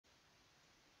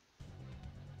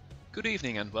Good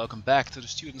evening and welcome back to the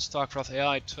Student StarCraft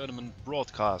AI Tournament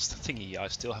broadcast thingy. I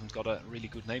still haven't got a really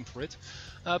good name for it,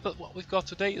 but what we've got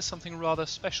today is something rather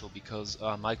special because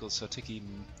Michael Serticki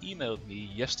emailed me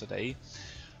yesterday.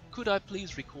 Could I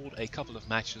please record a couple of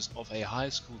matches of a high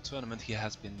school tournament he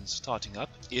has been starting up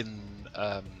in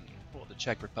the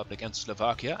Czech Republic and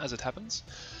Slovakia, as it happens,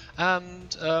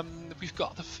 and we've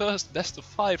got the first best of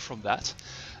 5 from that.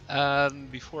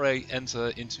 Before I enter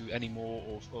into any more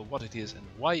of what it is and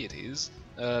why it is,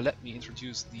 let me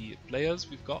introduce the players.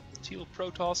 We've got the Teal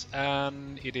Protoss,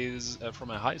 and it is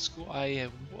from a high school. I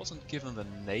wasn't given the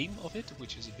name of it,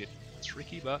 which is a bit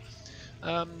tricky, but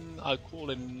I'll call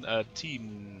him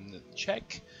Team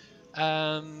Czech.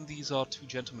 And these are two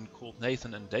gentlemen called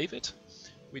Nathan and David,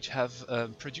 which have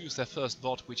produced their first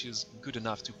bot, which is good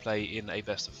enough to play in a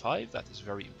best of 5. That is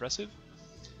very impressive.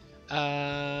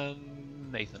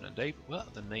 And Nathan and Dave, well,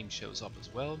 the name shows up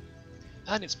as well.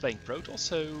 And it's playing Protoss,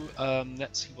 so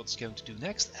let's see what's going to do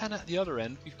next. And at the other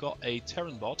end, we've got a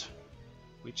Terran bot,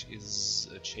 which is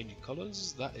changing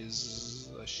colors. That is...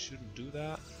 I shouldn't do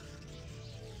that.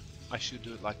 I should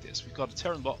do it like this. We've got a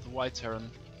Terran bot, the white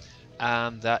Terran,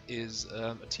 and that is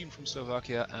a team from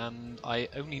Slovakia, and I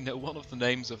only know one of the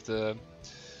names of the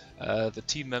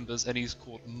team members, and he's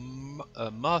called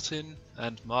Martin,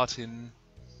 and Martin...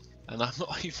 And I'm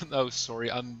not even, oh sorry,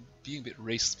 I'm being a bit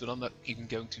racist, but I'm not even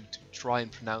going to try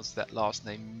and pronounce that last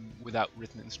name without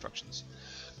written instructions.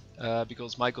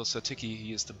 Because Michael Serticki,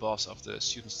 he is the boss of the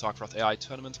Student StarCraft AI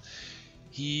tournament.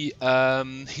 He's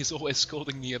always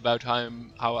scolding me about how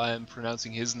I'm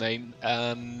pronouncing his name,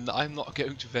 and I'm not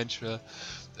going to venture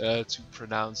to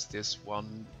pronounce this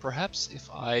one. Perhaps if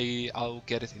I'll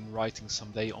get it in writing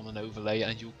someday on an overlay,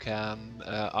 and you can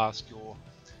ask your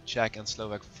Czech and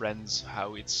Slovak friends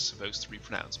how it's supposed to be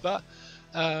pronounced. But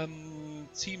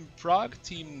Team Prague,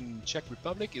 Team Czech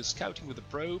Republic, is scouting with a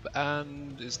probe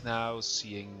and is now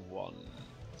seeing one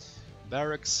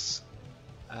barracks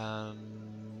and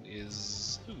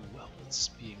is well, it's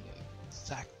being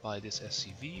attacked by this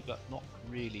SCV, but not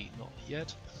really, not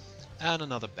yet. And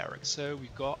another barracks. So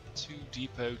we've got 2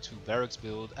 depot, 2 barracks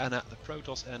build, and at the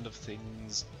Protoss end of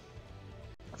things,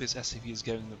 this SCV is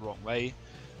going the wrong way.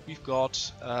 We've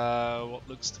got what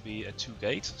looks to be a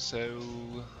 2-gate, so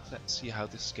let's see how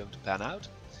this is going to pan out.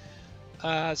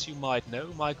 As you might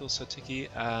know, Michael Serticki,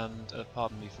 and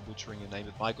pardon me for butchering your name,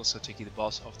 but Michael Serticki, the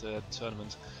boss of the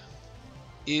tournament,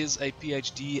 is a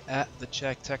PhD at the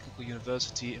Czech Technical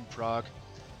University in Prague,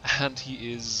 and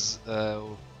he is,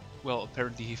 well,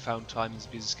 apparently he found time in his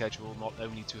busy schedule not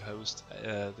only to host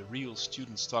the real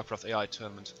Student StarCraft AI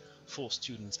tournament for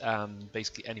students and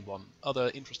basically anyone,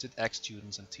 other interested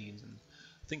ex-students and teams and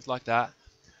things like that.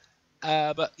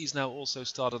 But he's now also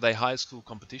started a high school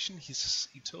competition. He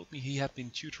told me he had been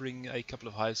tutoring a couple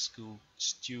of high school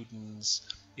students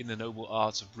in the noble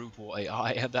arts of brute war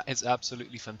AI, and that is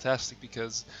absolutely fantastic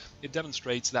because it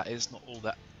demonstrates that it's not all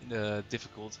that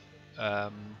difficult.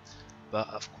 But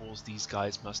of course these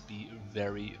guys must be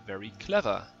very, very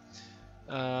clever.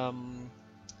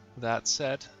 That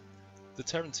said, the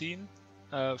Terran team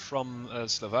from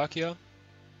Slovakia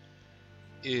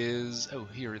is... oh,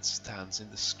 here it stands in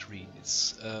the screen.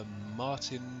 It's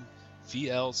Martin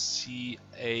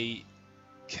VLCAK,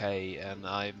 and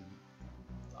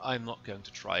I'm not going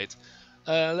to try it.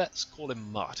 Let's call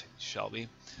him Martin, shall we?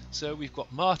 So we've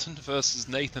got Martin versus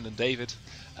Nathan and David,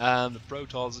 and the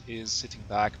Protoss is sitting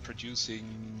back, producing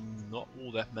not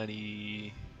all that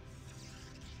many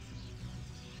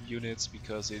units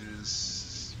because it is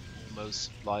almost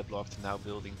supply blocked, now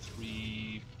building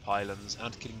 3 pylons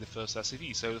and killing the first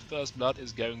SCV. So the first blood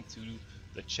is going to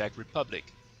the Czech Republic.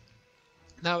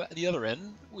 Now at the other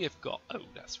end we have got, oh,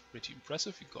 that's pretty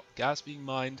impressive, we've got gas being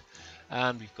mined,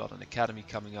 and we've got an academy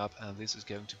coming up, and this is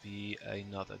going to be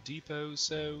another depot.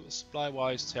 So supply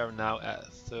wise, Terran now at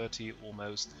 30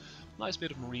 almost. Nice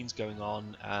bit of marines going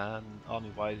on, and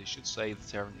army wise I should say the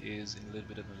Terran is in a little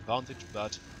bit of an advantage,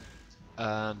 but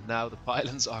now the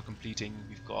pylons are completing,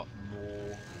 we've got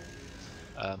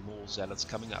more zealots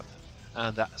coming up.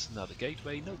 And that's another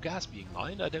gateway, no gas being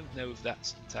mined. I don't know if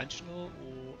that's intentional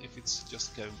or if it's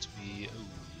just going to be, oh,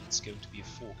 it's going to be a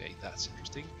 4-gate, that's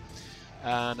interesting.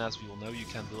 And as we all know, you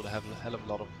can build a hell of a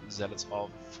lot of zealots of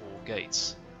 4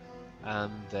 gates.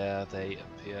 And there they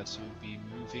appear to be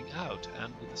moving out,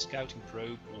 and with a scouting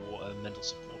probe or a mental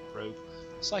support probe,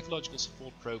 psychological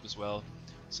support probe as well.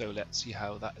 So let's see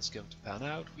how that is going to pan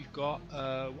out. We've got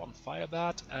 1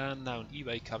 Firebat and now an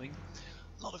E-Way coming.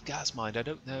 A lot of gas mined. I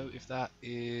don't know if that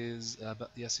is,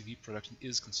 but the SCV production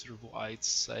is considerable. I'd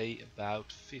say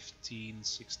about 15,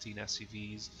 16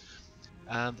 SCVs.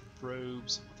 And the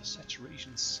probes, the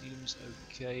saturation seems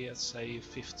okay, let's say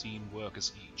 15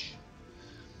 workers each.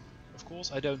 Of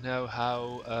course, I don't know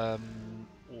how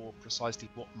or precisely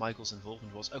what Michael's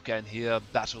involvement was. Okay, and here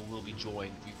battle will be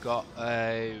joined. We've got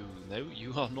no,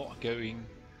 you are not going.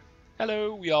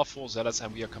 Hello, we are 4 zealots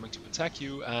and we are coming to attack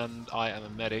you, and I am a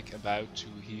medic about to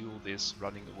heal this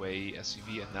running away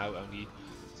SCV, and now only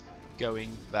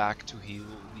going back to heal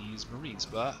these marines.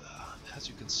 But as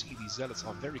you can see, these zealots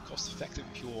are very cost effective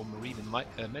if your marine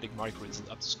and medic micro isn't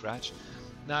up to scratch.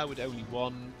 Now with only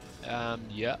 1,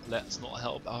 and yeah, let's not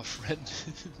help our friend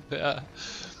there.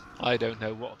 I don't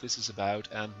know what this is about,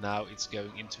 and now it's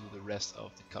going into the rest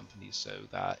of the company, so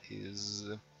that is,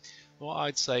 well,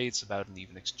 I'd say it's about an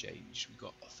even exchange. We've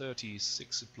got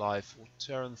 36 supply for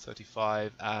Terran,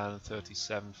 35 and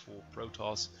 37 for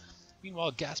Protoss.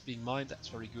 Meanwhile, gas being mined, that's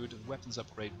very good, weapons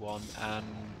upgrade 1, and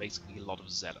basically a lot of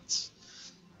zealots.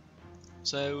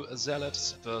 So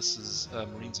zealots versus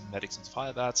marines and medics and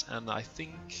firebats, and I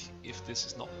think if this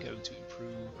is not going to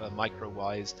improve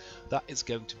micro-wise, that is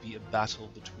going to be a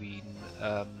battle between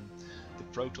the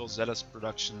Protoss zealots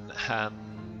production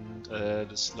and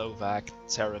the Slovak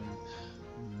Terran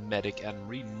medic and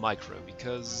marine micro,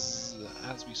 because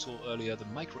as we saw earlier, the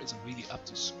micro isn't really up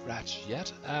to scratch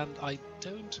yet, and I'll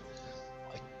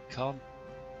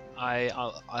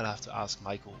have to ask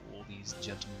Michael or these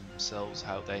gentlemen themselves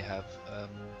how they have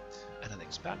and an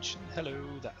expansion. Hello,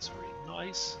 that's very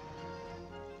nice.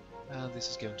 And this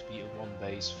is going to be a 1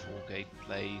 base 4 gate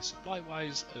play. Supply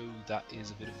wise, oh, that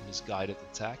is a bit of a misguided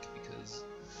attack, because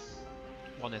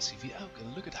 1 SCV. Oh,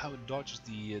 and look at how it dodges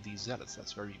the zealots.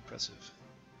 That's very impressive.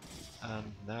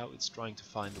 And now it's trying to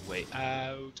find a way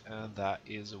out, and that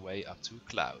is a way up to a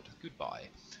cloud. Goodbye.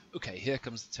 Okay, here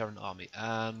comes the Terran army,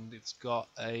 and it's got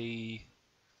a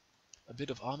bit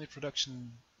of army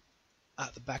production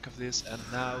at the back of this, and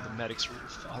now the medics are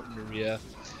far in the rear.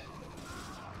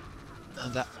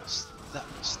 And that was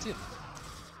Stim.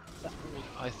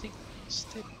 I think that was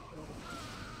Stim.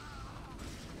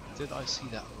 Did I see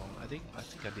that wrong? I think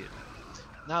I did.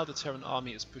 Now the Terran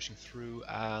army is pushing through,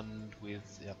 and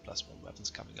with +1 weapons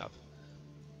coming up.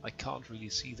 I can't really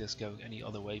see this going any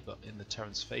other way but in the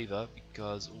Terran's favor,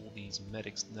 because all these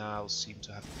medics now seem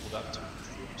to have pulled up to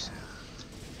the troops.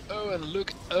 Oh, and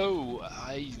look! Oh,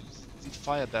 the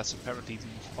firebats apparently do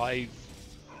 5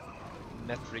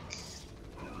 metric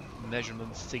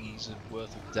measurement thingies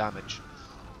worth of damage.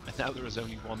 And now there is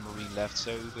only 1 marine left,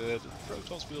 so the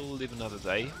Protoss will live another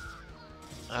day.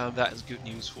 And that is good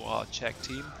news for our Czech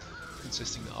team,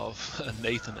 consisting of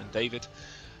Nathan and David.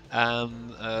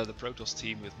 And the Protoss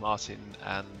team with Martin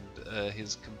and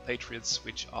his compatriots,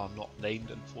 which are not named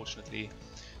unfortunately,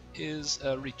 is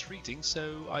retreating.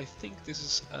 So I think this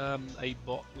is a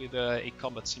bot with a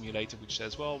combat simulator which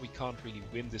says, well, we can't really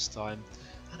win this time.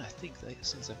 And I think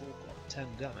since they've all got 10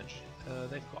 damage,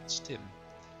 they've got Stim.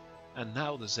 And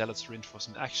now the Zealots are in for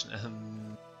some action,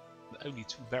 and only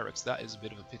 2 barracks, that is a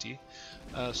bit of a pity.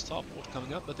 Starport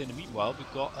coming up, but in the meanwhile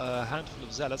we've got a handful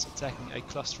of Zealots attacking a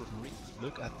cluster of Marines.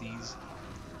 Look at these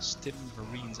Stim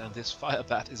Marines, and this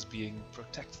Firebat is being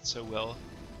protected so well.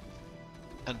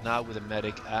 And now with a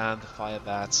medic and the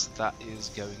Firebats, that is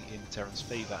going in Terran's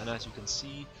favor. And as you can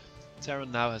see,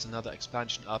 Terran now has another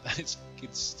expansion up, and it's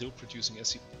still producing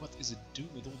SCV. What is it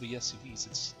doing with all the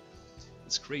SCVs?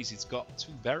 It's crazy. It's got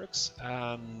 2 barracks,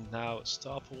 and now a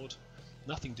Starport.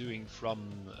 Nothing doing from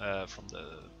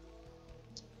the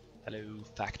hello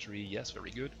factory. Yes,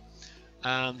 very good.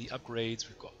 And the upgrades,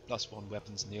 we've got +1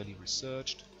 weapons nearly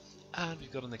researched, and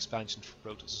we've got an expansion for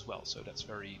Protoss as well. So that's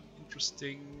very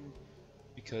interesting,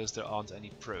 because there aren't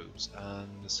any probes, and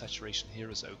the saturation here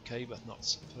is okay, but not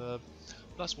superb.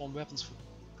 +1 weapons for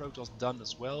Protoss done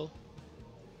as well,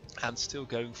 and still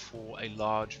going for a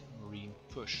large marine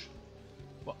push.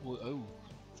 What will, oh,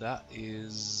 that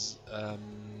is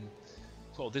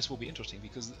well, this will be interesting,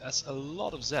 because that's a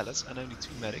lot of Zealots and only 2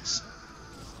 medics.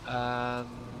 And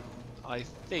I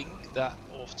think that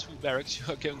of 2 barracks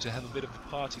you are going to have a bit of a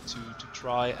party to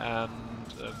try and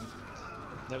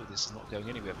no, this is not going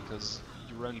anywhere, because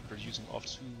you're only producing off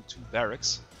two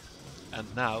barracks, and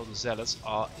now the Zealots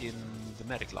are in the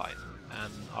medic line,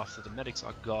 and after the medics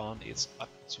are gone, it's up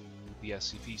to the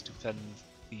SCVs to fend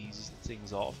these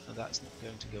things off, and that's not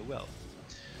going to go well.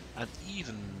 And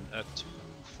even 2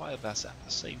 Firebats at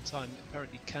the same time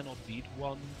apparently cannot beat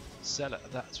 1 Zealot.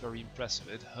 That's very impressive.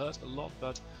 It hurt a lot,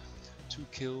 but 2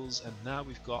 kills, and now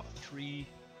we've got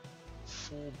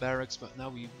 4 barracks, but now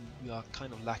we are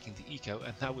kind of lacking the eco,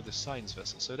 and now with the science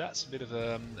vessel. So that's a bit of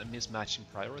a mismatch in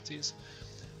priorities,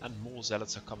 and more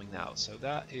Zealots are coming now. So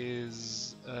that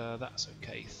is that's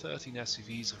okay. 13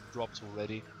 SCVs have dropped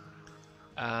already.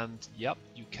 And yep,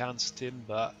 you can stim,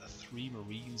 but 3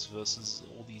 Marines versus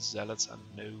all these Zealots and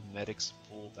no medic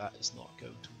support, that is not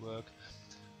going to work.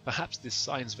 Perhaps this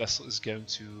science vessel is going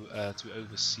to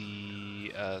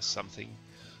oversee something,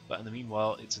 but in the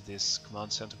meanwhile it's this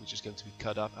command center which is going to be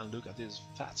cut up, and look at this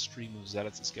fat stream of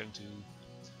Zealots is going to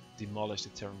demolish the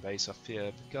Terran base, I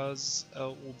fear, because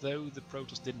although the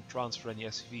Protoss didn't transfer any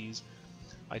SCVs,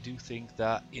 I do think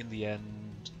that in the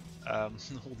end all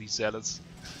these Zealots...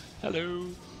 Hello!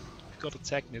 You've got a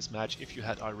tech mismatch. If you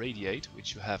had irradiate,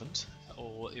 which you haven't,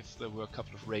 or if there were a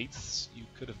couple of wraiths, you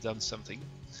could have done something.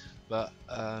 But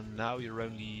now you're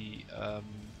only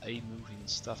moving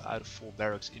stuff out of 4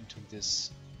 barracks into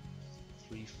this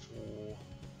 3, 4,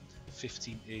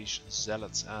 15-ish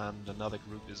Zealots, and another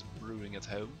group is brewing at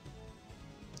home.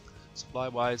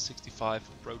 Supply-wise, 65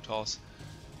 for Protoss,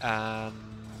 and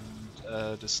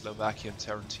the Slovakian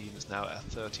Terran team is now at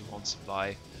 31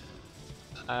 supply.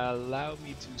 Allow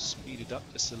me to speed it up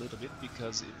just a little bit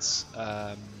because it's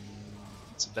a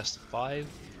best of 5,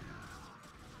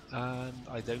 and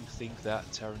I don't think that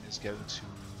Terran is going to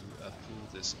pull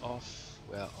this off.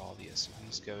 Where are the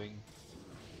SUVs going?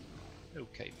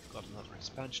 Okay, we've got another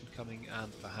expansion coming,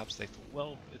 and perhaps they thought,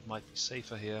 well, it might be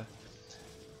safer here.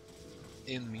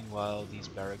 In the meanwhile, these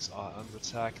barracks are under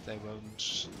attack, they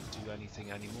won't do anything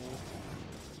anymore.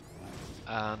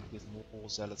 And with more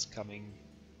Zealots coming,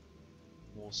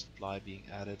 more supply being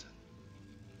added,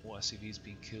 more SCVs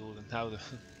being killed, and now the...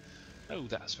 oh,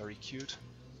 that's very cute.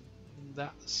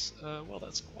 That's, well,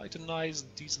 that's quite a nice,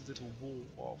 decent little wall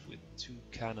off with 2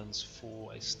 cannons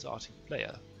for a starting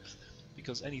player.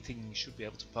 Because anything should be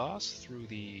able to pass through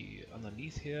the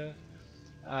underneath here,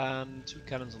 and 2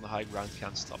 cannons on the high ground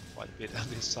can stop quite a bit, and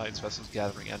this science vessel is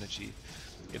gathering energy.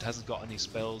 It hasn't got any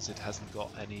spells, it hasn't got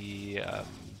any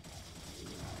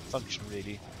function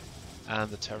really.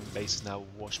 And the Terran base is now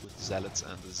awash with Zealots,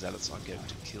 and the Zealots are going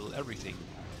to kill everything.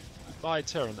 Goodbye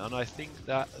Terran, and I think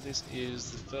that this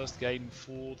is the first game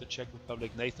for the Czech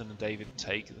Republic. Nathan and David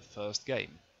take the first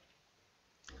game.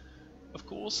 Of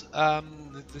course,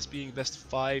 this being best of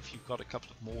 5, you've got a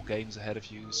couple of more games ahead of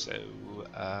you, so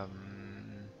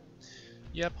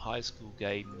yep, high school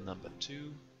game number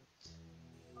 2.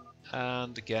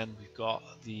 And again, we've got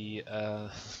the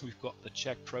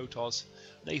Czech Protoss,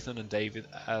 Nathan and David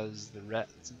as the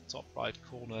Reds in the top right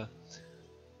corner.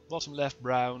 Bottom left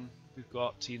brown, we've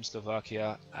got Team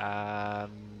Slovakia,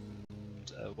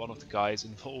 and one of the guys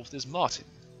involved is Martin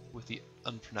with the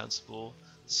unpronounceable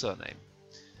surname.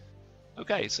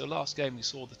 Okay, so last game we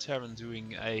saw the Terran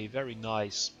doing a very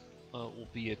nice,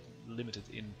 albeit limited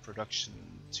in production,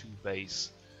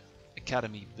 2-base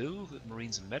academy build with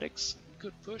Marines and Medics.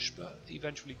 Good push, but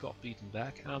eventually got beaten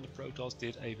back, and the Protoss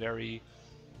did a very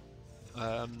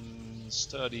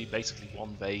sturdy, basically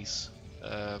 1 base.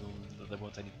 There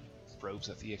weren't any probes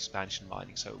at the expansion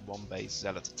mining, so 1 base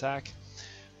Zealot attack,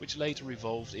 which later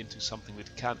evolved into something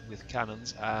with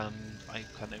cannons, and I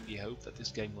can only hope that this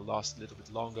game will last a little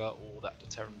bit longer, or that the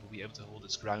Terran will be able to hold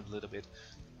its ground a little bit,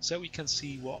 so we can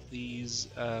see what these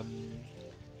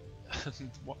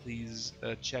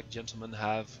Czech gentlemen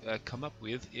have come up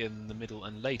with in the middle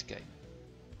and late game.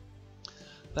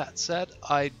 That said,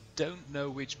 I don't know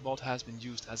which bot has been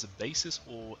used as a basis,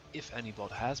 or if any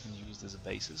bot has been used as a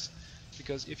basis,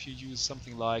 because if you use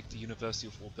something like the University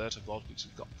of Alberta bot, which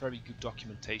has got very good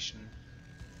documentation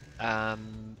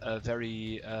and a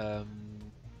very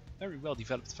well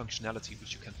developed functionality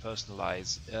which you can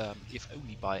personalize, if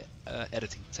only by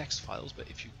editing text files, but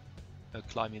if you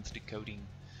climb into the coding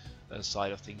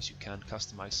side of things, you can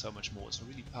customize so much more. It's a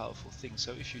really powerful thing.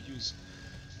 So if you use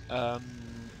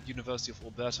University of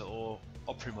Alberta or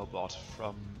Oprimobot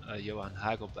from Johan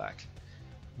Hagelbach,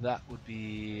 that would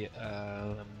be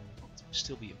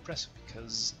still be impressive,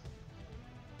 because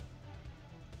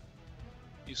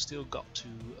you still got to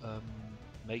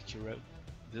make your own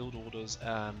build orders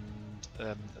and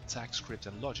attack script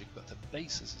and logic, but the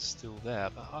basis is still there.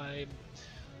 But I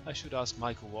should ask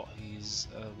Michael what he's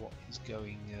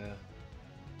going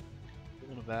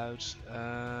on about.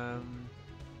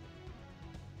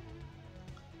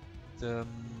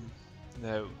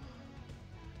 No,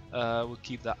 we'll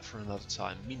keep that for another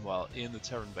time. Meanwhile, in the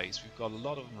Terran base, we've got a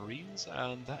lot of Marines,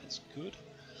 and that is good.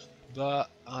 But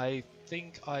I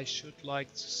think I should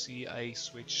like to see a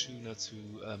switch sooner to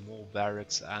more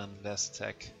barracks and less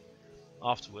tech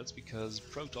afterwards, because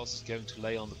Protoss is going to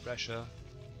lay on the pressure.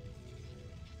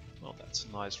 Well, that's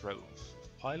a nice row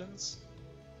of pylons,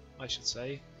 I should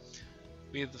say.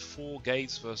 With the 4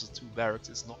 gates versus 2 barracks,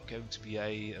 it's not going to be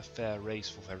a fair race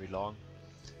for very long.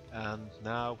 And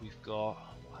now we've got,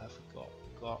 what have we got?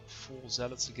 We've got 4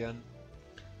 zealots again.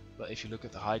 But if you look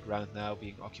at the high ground now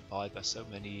being occupied by so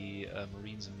many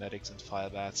Marines and medics and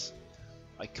firebats,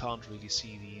 I can't really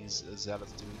see these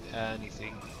zealots doing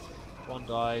anything. One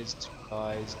dies, two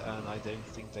dies, and I don't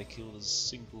think they killed a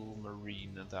single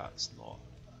Marine, and that's not...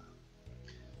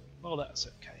 Well, that's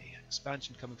okay.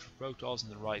 Expansion coming from Protoss in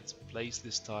the right place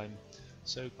this time,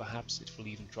 so perhaps it will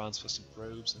even transfer some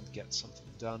probes and get something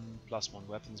done. +1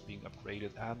 weapons being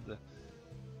upgraded, and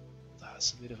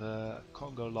that's a bit of a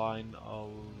Congo line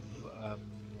of...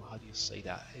 how do you say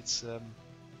that?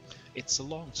 It's a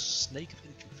long snake of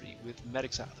infantry with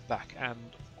medics at the back, and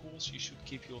of course you should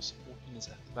keep your support units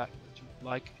at the back, but you would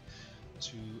like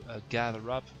to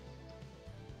gather up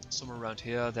somewhere around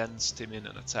here, then stim in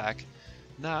and attack.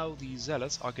 Now the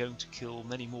zealots are going to kill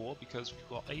many more because we've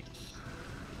got 8.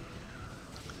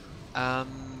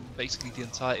 Basically the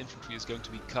entire infantry is going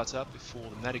to be cut up before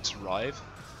the medics arrive,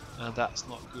 and that's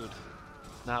not good.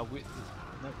 Now with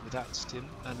that stim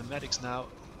and the medics now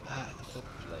at the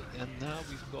play, and now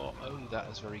we've got, oh, that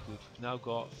is very good. We've now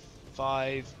got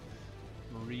 5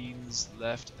 Marines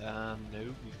left, and no,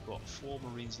 we've got 4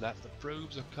 Marines left. The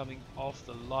probes are coming off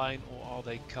the line, or are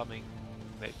they coming?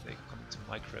 They're coming to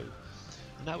micro.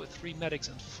 And now with 3 medics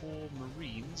and 4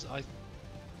 Marines, I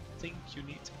think you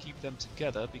need to keep them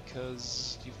together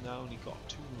because you've now only got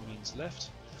 2 Marines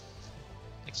left.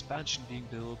 Expansion being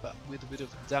built, but with a bit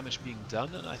of damage being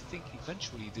done, and I think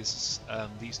eventually these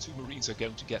 2 Marines are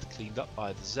going to get cleaned up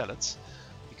by the zealots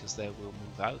because they will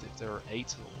move out if there are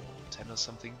 8 or 10 or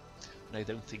something, and I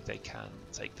don't think they can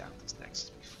take down these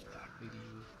next before that.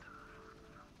 Really,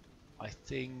 I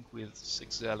think with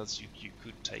 6 zealots you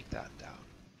could take that down.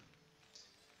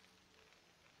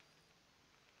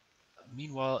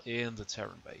 Meanwhile, in the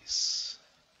Terran base,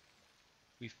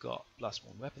 we've got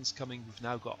 +1 weapons coming. We've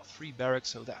now got 3 barracks,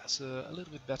 so that's a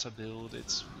little bit better build.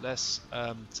 It's less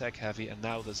tech heavy, and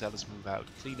now the zealots move out,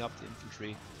 clean up the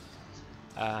infantry,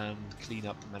 and clean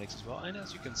up the medics as well. And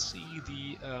as you can see,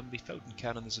 the photon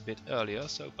cannon is a bit earlier,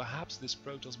 so perhaps this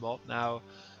Protoss bot now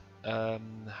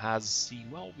has seen,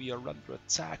 well, we are under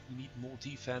attack, we need more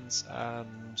defense,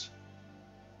 and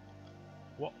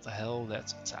what the hell,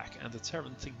 let's attack. And the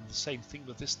Terran thinking the same thing,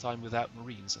 but this time without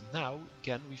Marines. And now,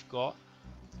 again, we've got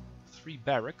 3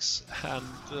 barracks, and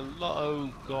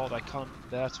oh god, I can't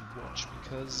bear to watch,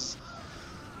 because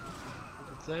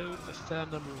although a fair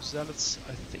number of zealots,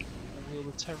 I think, will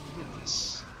the Terran win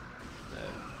this? No,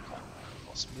 can't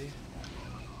possibly.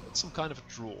 It's some kind of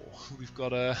a draw. We've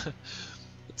got a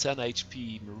 10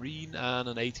 HP Marine and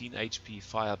an 18 HP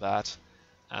Firebat.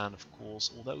 And of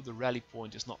course, although the rally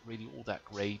point is not really all that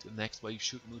great, the next wave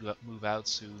should move out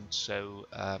soon, so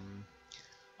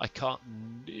I can't...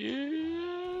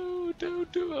 No, don't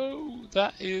do... Oh,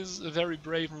 that is a very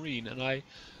brave Marine, and I...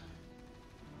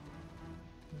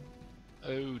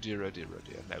 Oh dear, oh dear, oh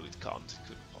dear. No, it can't. It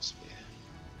couldn't possibly.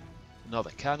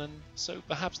 Another cannon, so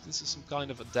perhaps this is some kind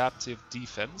of adaptive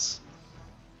defense.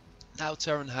 Now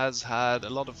Terran has had a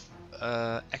lot of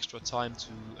extra time to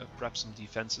prep some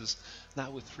defenses. Now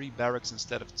with 3 barracks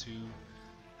instead of 2,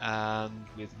 and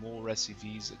with more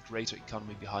SCVs, a greater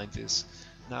economy behind this.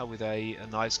 Now with a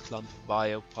nice clump of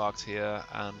bio parked here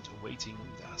and waiting.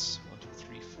 That's 1, 2,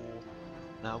 3, 4.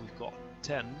 Now we've got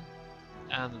 10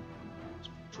 and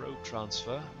probe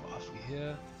transfer. What have we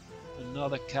here?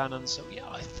 Another cannon. So yeah,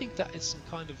 I think that is some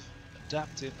kind of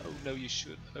adaptive. Oh no, you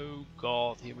should. Oh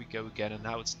god, here we go again, and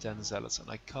now it's 10 zealots, and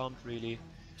I can't really.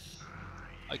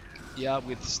 Yeah,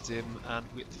 with stim and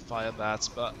with firebats,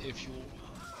 but if you,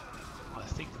 I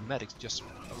think the medics just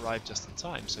arrived just in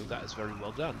time, so that is very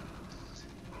well done.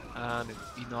 And it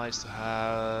would be nice to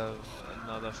have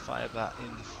another firebat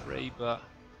in the fray, but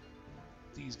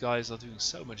these guys are doing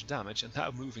so much damage, and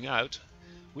now moving out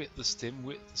with the stim,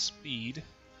 with the speed.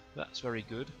 That's very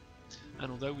good. And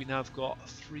although we now have got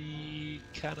 3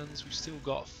 cannons, we've still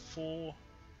got 4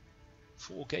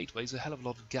 gateways, a hell of a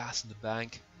lot of gas in the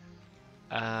bank.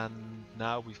 And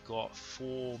now we've got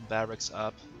 4 barracks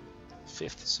up,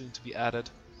 5th soon to be added,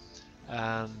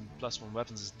 and +1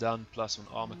 weapons is done, +1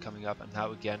 armor coming up, and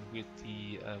now again with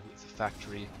the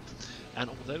factory. And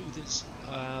although this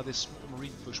small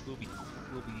marine push will be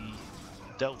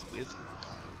dealt with,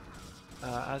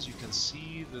 as you can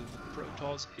see, the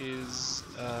Protoss is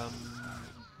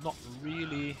not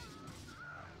really.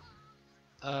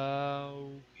 Yeah,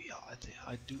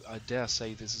 I dare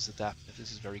say this is adaptive.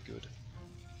 This is very good.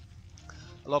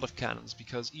 A lot of cannons,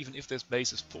 because even if this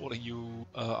base is falling, you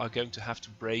are going to have to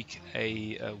break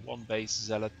a 1 base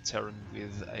zealot Terran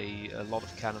with a lot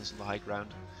of cannons on the high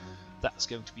ground. That's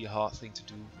going to be a hard thing to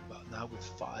do. But now with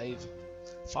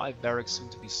 5 barracks, soon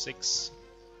to be 6,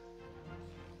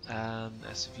 and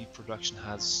SCV production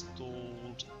has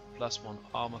stalled. +1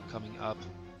 armor coming up,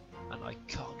 and I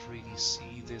can't really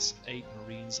see this 8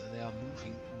 Marines, and they are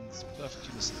moving in perfect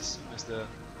unison as soon as the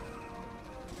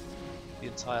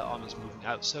entire army is moving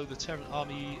out. So the Terran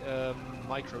army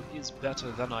micro is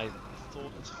better than I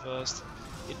thought at first.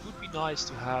 It would be nice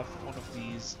to have one of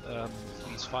these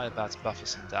fire bats buffer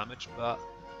some damage, but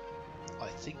I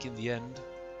think in the end,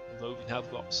 although we have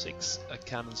got 6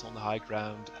 cannons on the high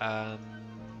ground and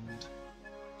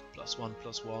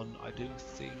 +1/+1, I don't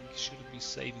think should be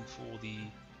saving for the.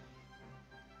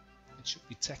 It should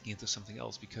be teching into something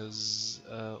else, because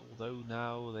although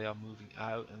now they are moving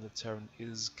out and the Terran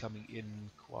is coming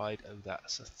in quite. Oh,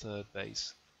 that's a 3rd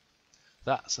base.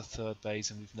 That's a 3rd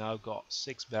base, and we've now got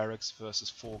 6 barracks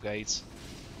versus 4 gates.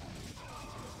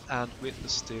 And with the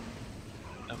stim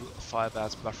and with the fire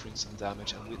bats buffering some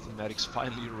damage, and with the medics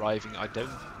finally arriving, I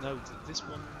don't know. This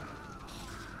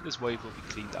wave will be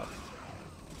cleaned up.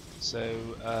 So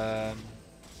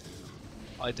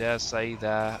I dare say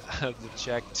that the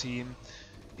Czech team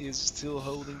is still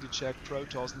holding. The Czech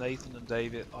Protoss, Nathan and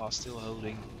David are still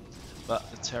holding,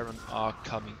 but the Terran are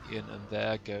coming in, and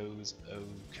there goes.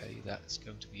 Okay, that's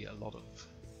going to be a lot of.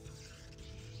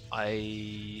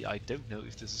 I don't know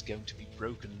if this is going to be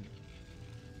broken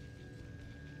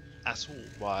at all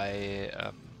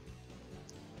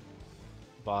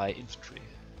by infantry.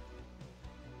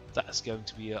 That's going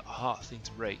to be a hard thing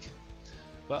to break.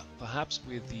 But perhaps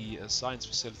with the science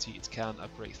facility it can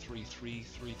upgrade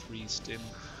 3-3 stim.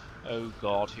 Oh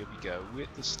god, here we go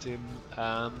with the stim.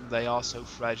 They are so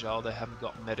fragile, they haven't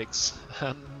got medics,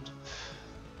 and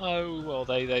oh well,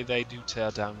 they do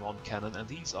tear down 1 cannon, and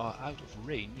these are out of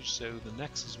range, so the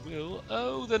Nexus will.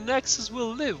 Oh, the Nexus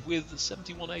will live with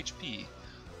 71 HP.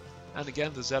 And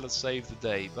again, the Zealots save the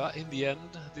day, but in the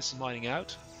end, this is mining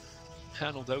out.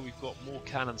 And although we've got more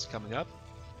cannons coming up,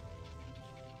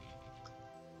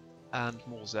 and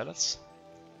more Zealots,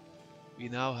 we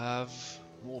now have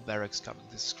more barracks coming.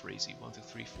 This is crazy. 1, 2,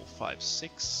 3, 4, 5,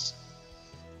 6.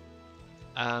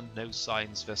 And no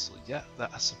science vessel yet.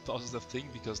 That's a positive thing,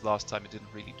 because last time it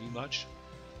didn't really do much.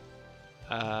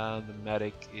 And the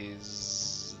medics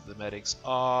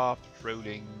are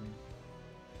patrolling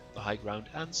the high ground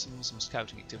and some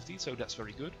scouting activity, so that's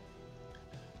very good.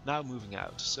 Now moving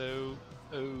out. So,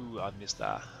 oh, I missed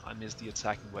that. I missed the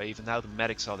attacking wave, and now the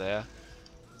medics are there.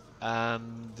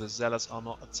 And the Zealots are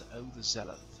not. Oh, the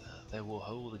Zealot. They will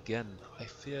hold again. I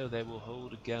fear they will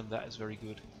hold again. That is very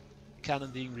good.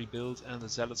 Cannon being rebuilt, and the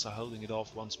Zealots are holding it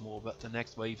off once more. But the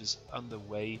next wave is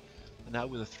underway. And now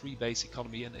with a 3 base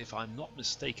economy, and if I'm not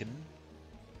mistaken,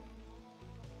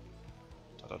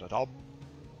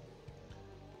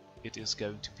 it is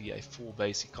going to be a 4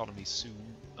 base economy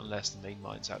soon, unless the main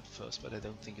mine's out first. But I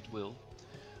don't think it will.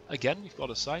 Again, we've got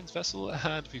a science vessel,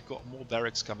 and we've got more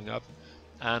barracks coming up.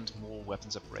 And more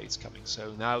weapons upgrades coming.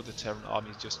 So now the Terran army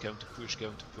is just going to push,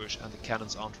 and the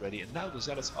cannons aren't ready. And now the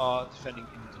Zealots are defending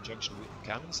in conjunction with the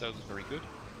cannons, so that's very good.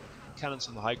 Cannons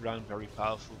on the high ground, very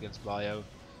powerful against Bio,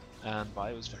 and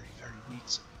Bio is very, very weak.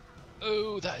 So,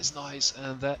 oh, that is nice,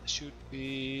 and that should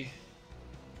be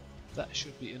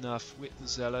enough with the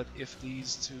Zealot. If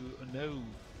these two, no,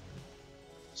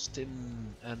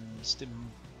 Stim,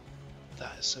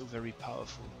 that is so very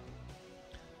powerful.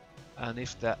 And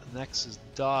if that Nexus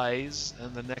dies,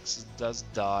 and the Nexus does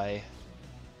die,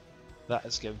 that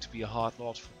is going to be a hard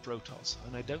lot for Protoss.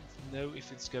 And I don't know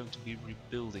if it's going to be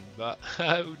rebuilding, but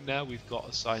now we've got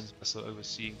a science vessel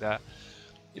overseeing that.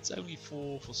 It's only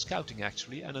for scouting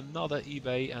actually, and another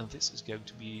eBay, and this is going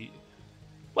to be.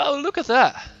 Well, look at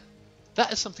that!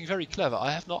 That is something very clever.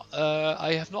 I have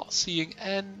not seen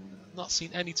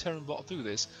any Terran bot do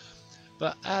this,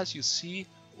 but as you see,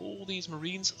 all these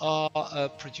Marines are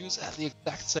produced at the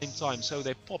exact same time. So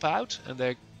they pop out and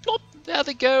they're plop, there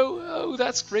they go. Oh,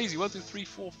 that's crazy. 1, 2, 3,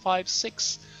 4, 5,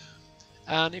 6.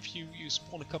 And if you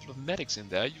spawn a couple of medics in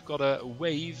there, you've got a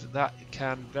wave that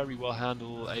can very well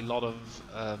handle a lot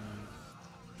of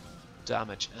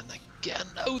damage. And again,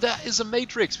 oh, that is a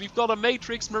Matrix. We've got a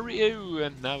Matrix Marine,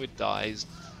 and now it dies.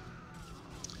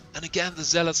 And again, the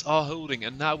Zealots are holding,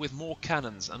 and now with more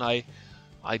cannons. And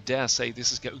I dare say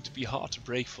this is going to be hard to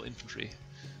break for infantry,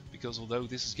 because although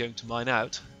this is going to mine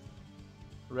out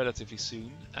relatively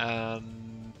soon,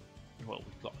 and well,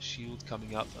 we've got a shield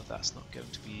coming up, but that's not going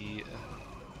to be.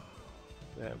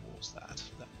 Where was that?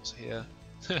 That was here.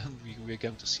 We're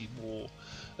going to see more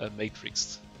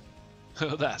Matrix.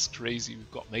 That's crazy.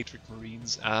 We've got Matrix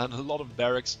Marines and a lot of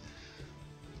barracks.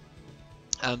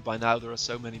 And by now there are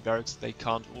so many barracks they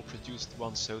can't all produce at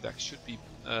once, so that should be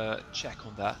a check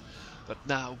on that. But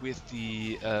now with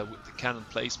the cannon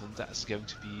placement, that's going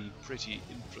to be pretty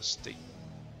interesting.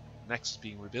 Nexus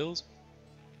being rebuilt.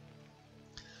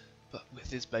 But with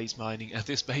this base mining and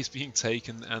this base being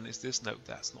taken, and is this? No,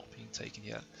 that's not being taken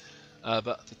yet.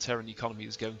 But the Terran economy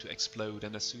is going to explode,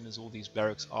 and as soon as all these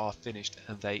barracks are finished,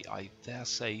 and they, I dare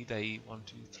say, they 1,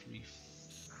 2, 3,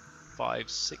 5,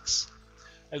 6,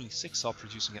 only 6 are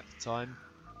producing at the time.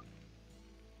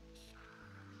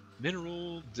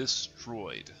 Mineral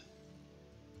destroyed.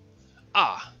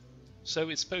 Ah, so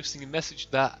it's posting a message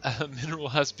that a mineral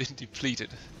has been depleted.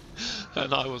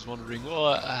 And I was wondering,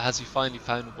 well, has he finally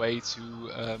found a way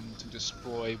to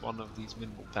destroy one of these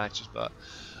mineral patches? But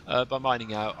by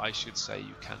mining out, I should say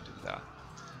you can do that.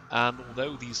 And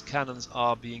although these cannons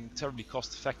are being terribly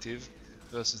cost effective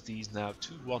versus these now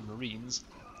 2-1 Marines,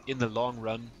 in the long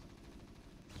run,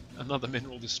 another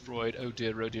mineral destroyed. Oh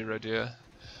dear, oh dear, oh dear.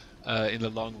 In the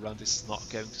long run, this is not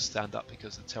going to stand up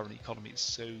because the Terran economy is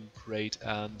so great.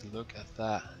 And look at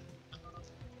that.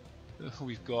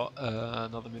 We've got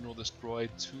another mineral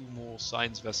destroyed, 2 more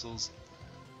science vessels,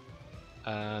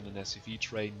 and an SCV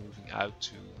train moving out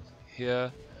to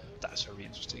here. That's very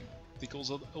interesting,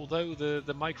 because although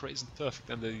the micro isn't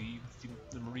perfect and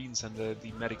the Marines and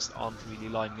the medics aren't really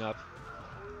lining up,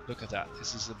 look at that.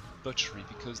 This is a butchery,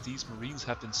 because these Marines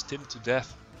have been stimmed to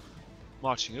death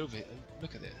marching over here.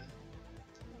 Look at it.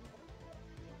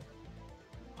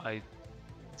 I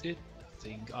did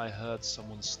think I heard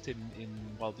someone stim in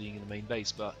while being in the main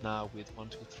base, but now with 1,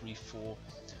 2, 3, 4,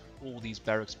 all these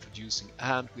barracks producing,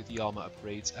 and with the armor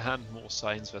upgrades and more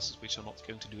science vessels which are not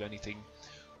going to do anything,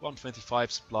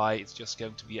 125 supply, it's just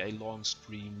going to be a long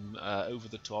stream over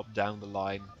the top, down the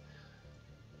line.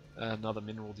 Another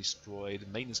mineral destroyed,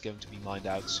 the main is going to be mined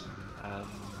out soon, and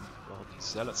well, these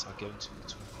zealots are going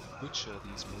to butcher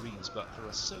these Marines, but there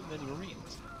are so many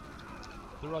Marines.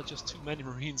 There are just too many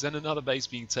Marines, and another base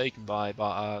being taken by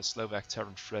our Slovak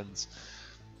Terran friends.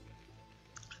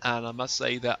 And I must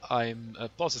say that I'm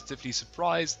positively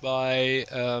surprised by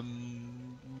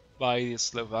the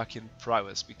Slovakian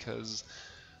prowess, because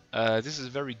this is a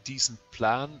very decent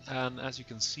plan, and as you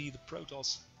can see, the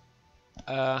Protoss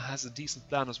has a decent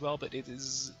plan as well, but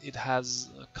it has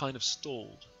kind of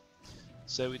stalled.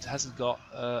 So it hasn't got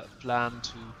a plan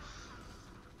to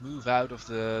move out of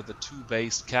the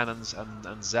 2-based cannons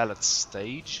and zealots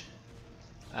stage.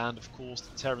 And of course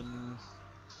the Terran,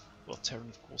 well, Terran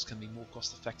of course can be more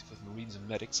cost effective with Marines and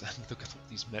medics, and look at all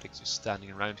these medics just standing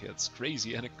around here, it's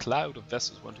crazy. And a cloud of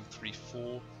vessels, 1, 2, 3,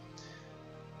 4,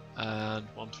 and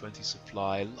 120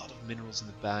 supply, a lot of minerals in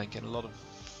the bank, and a lot of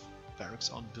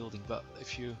barracks on building. But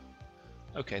if you,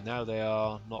 okay, now they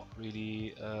are not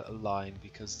really aligned,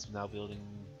 because they're now building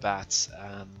bats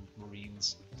and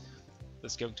Marines.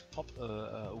 There's going to pop,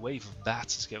 a wave of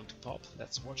bats is going to pop.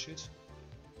 Let's watch it.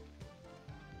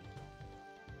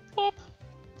 Pop!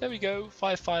 There we go,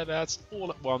 5 fire bats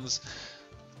all at once.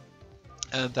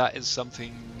 And that is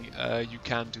something you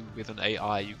can do with an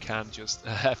AI. You can just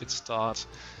have it start,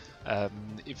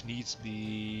 if needs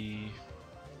be,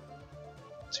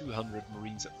 200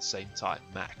 Marines at the same time,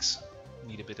 max.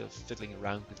 Need a bit of fiddling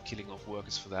around with killing off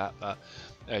workers for that, but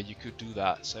you could do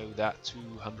that, so that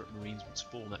 200 Marines would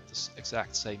spawn at the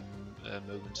exact same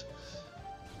moment.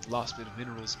 Last bit of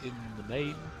minerals in the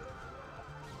main.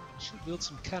 Should build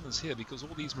some cannons here, because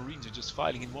all these Marines are just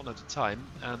filing in one at a time,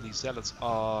 and these zealots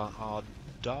are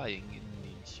dying in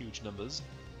huge numbers.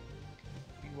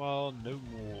 Meanwhile, no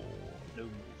more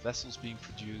vessels being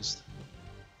produced.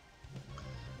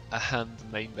 And the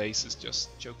main base is just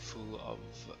chock full of,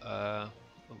 oh,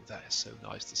 that is so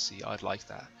nice to see, I'd like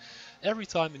that. Every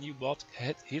time a new bot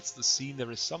hits the scene, there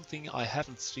is something I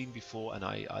haven't seen before and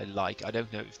I like. I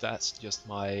don't know if that's just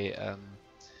my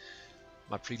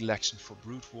my predilection for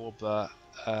brute war, but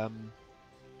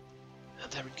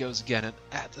there it goes again, and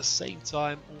at the same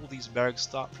time all these barracks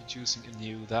start producing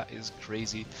anew. That is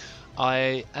crazy.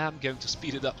 I am going to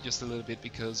speed it up just a little bit,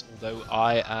 because although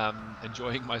I am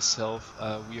enjoying myself,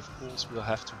 we of course will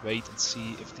have to wait and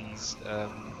see if these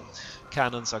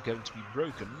cannons are going to be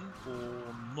broken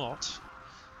or not.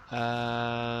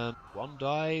 And one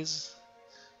dies,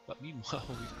 but meanwhile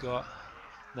we've got,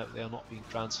 no, they are not being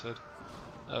transferred.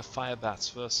 Fire bats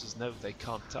versus, no, they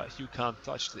can't touch, you can't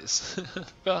touch this.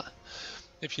 But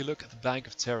if you look at the bank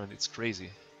of Terran, it's crazy.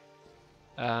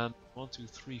 And 1, 2,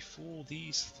 3, 4,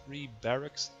 these 3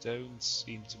 barracks don't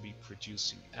seem to be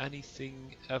producing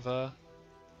anything ever.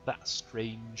 That's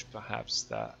strange, perhaps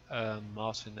that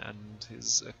Martin and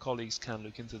his colleagues can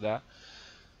look into that.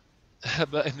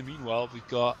 But in the meanwhile, we've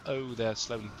got, oh, they're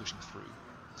slowly pushing through.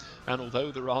 And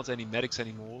although there aren't any medics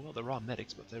anymore, well, there are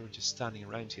medics, but they're just standing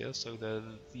around here, so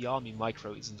the army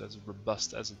micro isn't as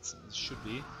robust as it should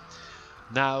be.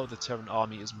 Now the Terran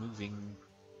army is moving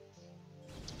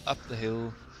up the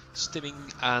hill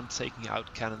stimming and taking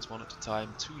out cannons one at a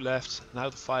time. 2 left. Now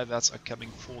the 5 Vats are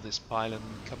coming for this pylon,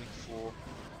 coming for...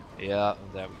 Yeah,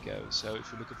 and there we go. So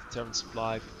if we look at the Terran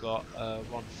supply, we've got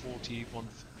 140,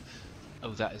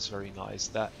 oh, that is very nice.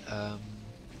 That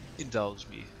indulged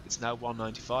me. It's now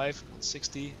 195,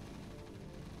 160,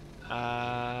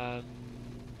 and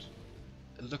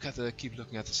keep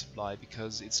looking at the supply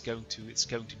because it's going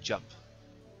to jump.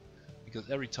 Because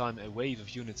every time a wave of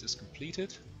units is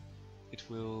completed, it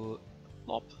will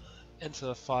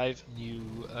enter 5 new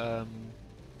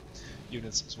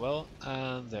units as well.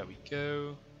 And there we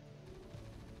go.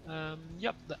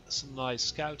 Yep, that's some nice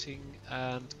scouting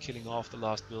and killing off the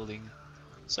last building.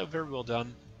 So very well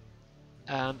done.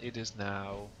 And it is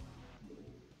now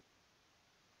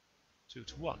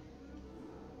 2-1.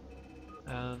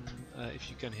 And if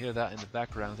you can hear that in the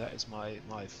background, that is my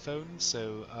phone.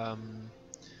 So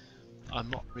I'm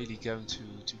not really going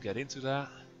to get into that.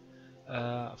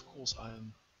 Of course,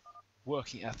 I'm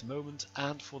working at the moment.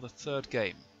 And for the third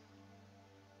game.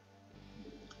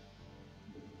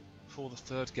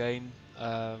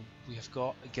 We have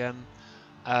got, again,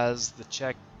 as the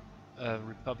Czech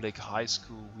Republic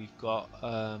Highschool, we've got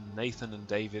Nathan and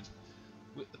David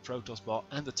with the Protoss bot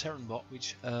and the Terran bot,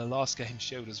 which last game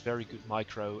showed us very good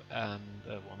micro and,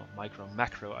 well, not micro,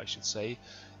 macro I should say,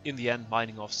 in the end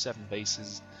mining off 7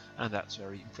 bases, and that's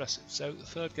very impressive. So the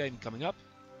third game coming up,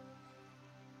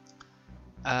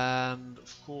 and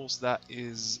of course that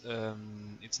is,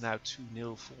 it's now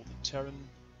 2-0 for the Terran,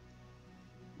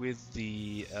 with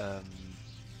the,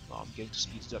 well, I'm going to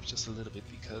speed it up just a little bit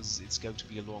because it's going to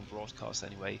be a long broadcast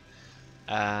anyway,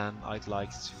 and I'd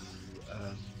like to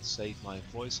save my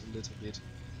voice a little bit.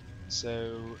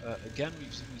 So again,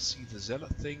 we see the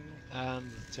Zealot thing, and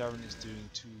the Terran is doing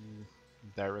 2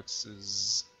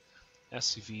 barracks,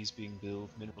 SCVs being built,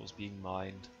 minerals being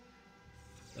mined,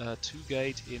 2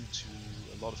 gate into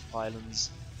a lot of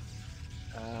pylons,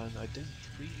 and I don't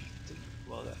really think,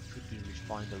 well, that could be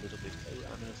refined a little bit. Oh,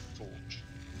 and a forge.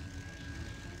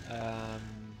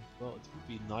 Well, it would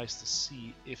be nice to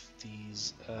see if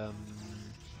these...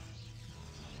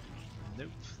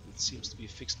 nope, it seems to be a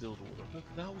fixed build order. But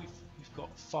now we've got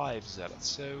 5 zealots,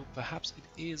 so perhaps it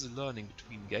is a learning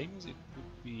between games. It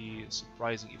would be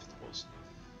surprising if it was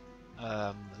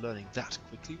learning that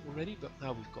quickly already, but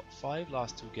now we've got 5.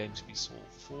 Last 2 games we saw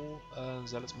 4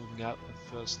 zealots moving out at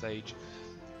the first stage.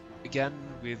 Again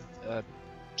with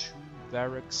 2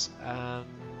 barracks, and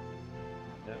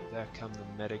no, there come the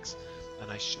medics.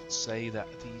 And I should say that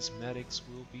these medics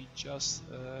will be just,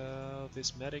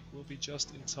 this medic will be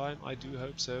just in time, I do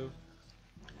hope so.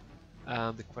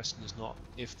 And the question is not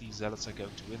if these zealots are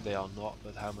going to win, they are not,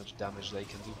 but how much damage they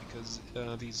can do, because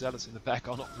these zealots in the back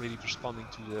are not really responding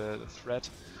to the threat.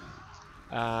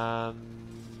 Yep,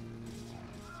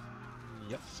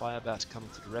 Firebat coming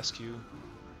to the rescue.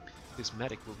 This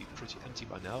medic will be pretty empty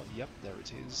by now. Yep, there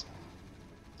it is.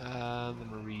 And the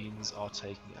Marines are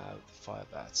taking out the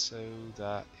Firebat, so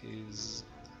that is,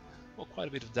 well, quite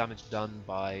a bit of damage done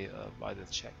by the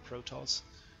Czech Protoss.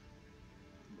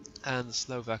 And the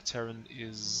Slovak Terran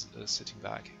is sitting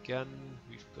back again.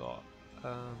 We've got,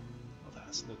 well,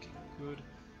 that's looking good.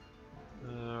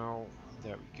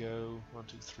 There we go, 1,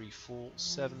 2, 3, 4,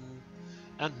 7,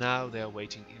 and now they are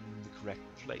waiting in the correct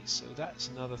place. So that's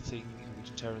another thing in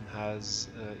which Terran has,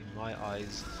 in my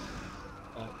eyes,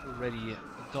 already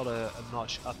got a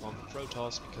notch up on the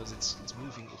Protoss, because it's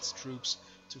moving its troops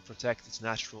to protect its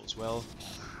natural as well,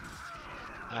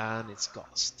 and it's got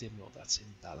a stim that's in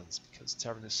balance, because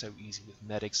Terran is so easy with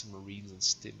medics and marines and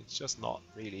stim. It's just not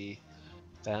really.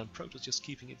 And Protoss just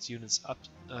keeping its units up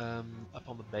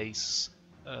on the base,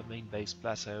 main base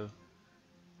plateau,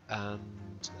 and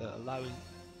allowing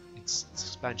its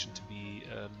expansion to be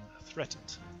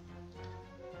threatened.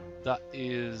 That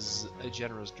is a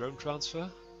generous drone transfer.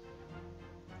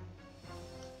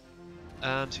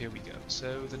 And here we go.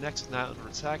 So the next is now under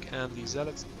attack, and the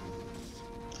Zealots,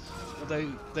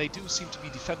 although they do seem to be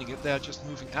defending it, they are just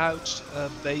moving out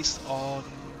based on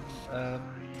a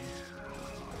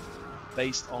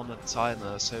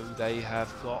timer. So they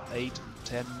have got 8,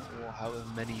 10, or however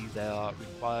many they are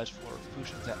required for a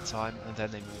push at that time, and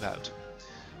then they move out.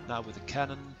 Now with the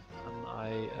cannon,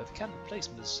 the cannon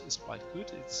placement is quite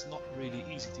good. It's not really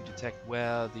easy to detect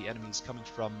where the enemy is coming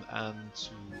from and to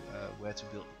where to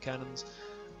build the cannons,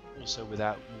 also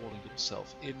without walling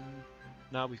yourself in.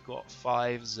 Now we've got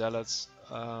 5 zealots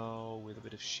with a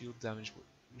bit of shield damage,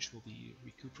 which will be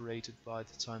recuperated by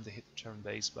the time they hit the Terran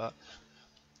base. But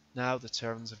now the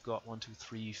Terrans have got 1, 2,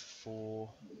 3, 4.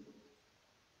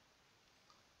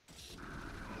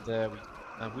 There we go.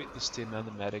 And with the stim and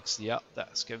the medics, yeah,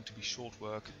 that's going to be short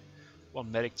work.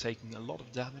 One medic taking a lot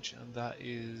of damage, and that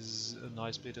is a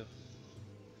nice bit of...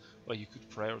 Well, you could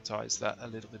prioritize that a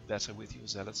little bit better with your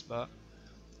zealots, but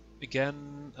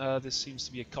again, this seems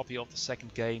to be a copy of the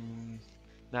second game.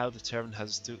 Now the Terran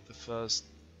has stood the first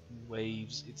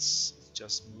waves, it's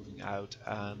just moving out,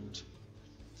 and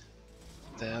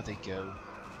there they go.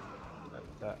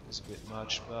 That was a bit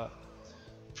much, but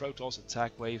Protoss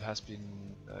attack wave has been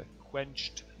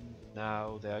quenched.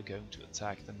 Now they are going to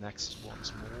attack the Nexus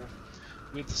once more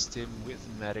with the Stim, with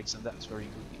the medics, and that's very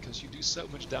good because you do so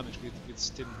much damage with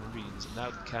Stim Marines, and now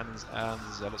the cannons and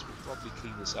the zealots will probably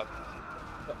clean this up,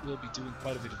 but will be doing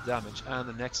quite a bit of damage, and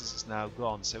the Nexus is now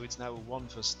gone, so it's now a 1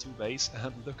 vs 2 base,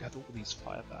 and look at all these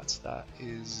fire bats. That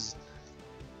is...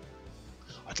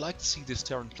 I'd like to see this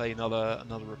Terran play another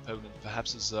opponent,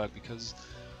 perhaps a Zerg, because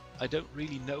I don't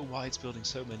really know why it's building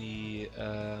so many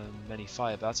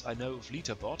fire bats. I know of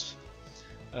Litabot,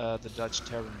 the Dutch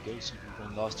Terran ghost who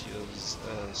won last year's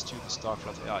student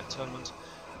StarCraft AI tournament,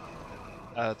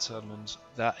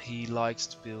 that he likes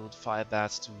to build fire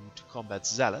bats to combat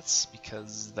zealots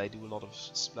because they do a lot of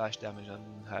splash damage and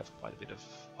have quite a bit of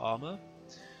armor.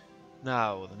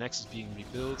 Now the Nexus is being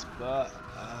rebuilt, but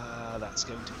that's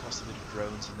going to cost a bit of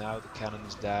drones, and now the cannon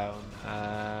is down,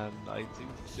 and I do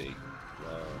think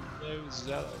no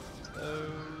zealot. Oh,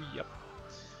 yep.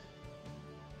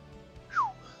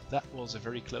 That was a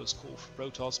very close call for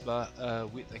Protoss, but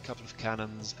with a couple of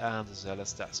cannons and the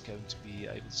zealots, that's going to be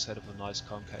able to set up a nice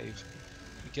concave.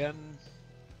 Again,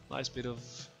 nice bit of...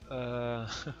 oh,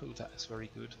 that's very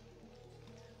good.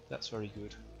 That's very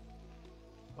good.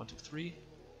 1, 2, 3.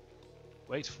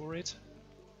 Wait for it.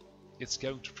 It's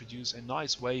going to produce a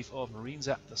nice wave of Marines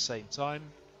at the same time.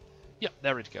 Yep,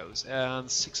 there it goes. And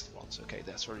 6 at once. Okay,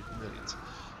 that's very brilliant.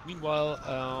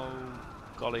 Meanwhile,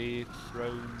 golly,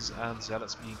 drones and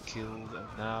zealots being killed, and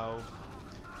now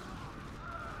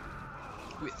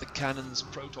with the cannons,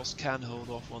 Protoss can hold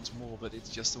off once more, but it's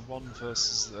just a 1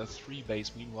 vs 3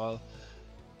 base meanwhile,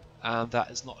 and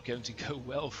that is not going to go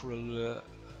well for a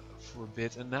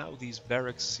bit. And now these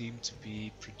barracks seem to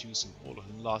be producing all of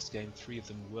them. Last game 3 of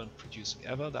them weren't producing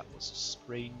ever. That was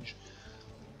strange.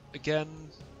 Again,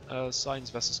 science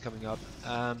vessels coming up,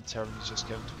 and Terran is just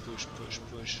going to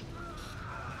push.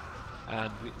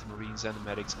 And with the Marines and the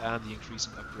medics and the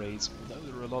increasing upgrades, although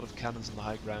there are a lot of cannons on the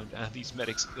high ground and these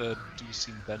medics do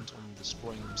seem bent on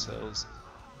destroying themselves,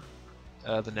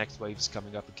 the next wave is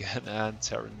coming up again, and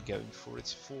Terran going for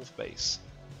its 4th base.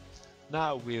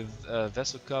 Now with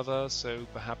vessel cover, so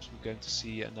perhaps we're going to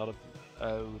see another...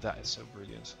 Oh, that is so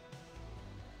brilliant.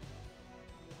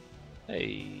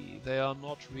 Hey, they are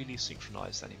not really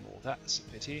synchronized anymore. That's a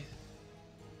pity.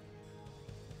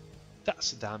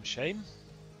 That's a damn shame.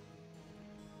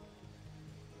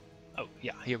 Oh,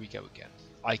 yeah, here we go again.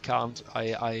 I can't,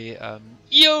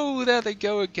 yo, there they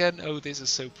go again. Oh, this is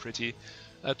so pretty.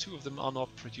 2 of them are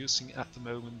not producing at the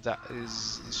moment. That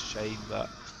is a shame, but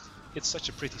it's such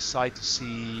a pretty sight to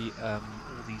see all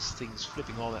these things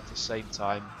flipping on at the same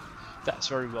time. That's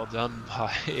very well done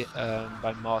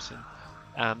by Martin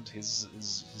and his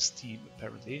team,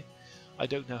 apparently. I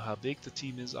don't know how big the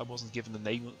team is. I wasn't given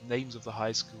the names of the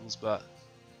high schools, but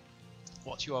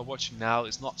what you are watching now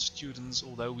is not students,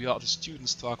 although we are the student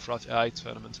StarCraft AI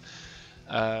tournament.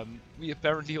 We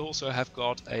apparently also have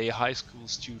got a high school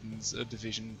students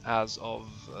division as of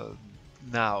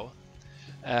now.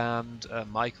 And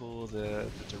Michael, the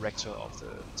director of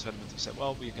the tournament, he said,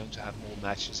 well, we're going to have more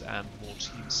matches and more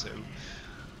teams, so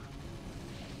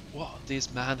what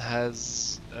this man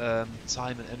has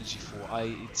time and energy for,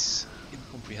 it's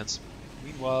incomprehensible.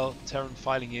 Meanwhile, Terran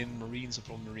filing in Marines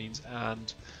upon Marines,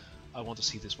 and I want to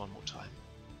see this one more time.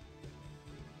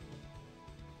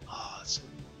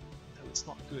 No, it's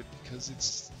not good, because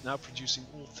it's now producing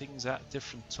all things at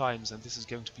different times, and this is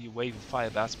going to be a wave of fire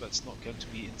bats, but it's not going to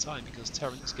be in time, because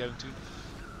Terran is going to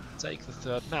take the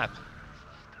 3rd map.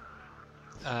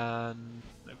 And,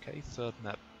 okay, 3rd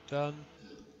map done.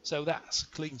 So that's a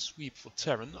clean sweep for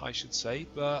Terran, I should say,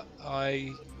 but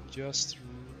I just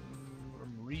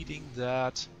am reading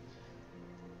that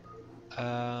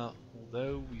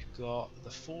although we've got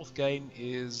the 4th game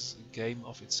is a game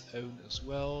of its own as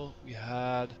well. We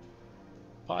had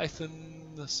Python,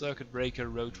 the Circuit Breaker,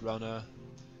 Roadrunner,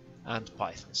 and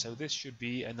Python. So this should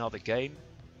be another game.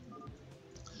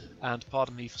 And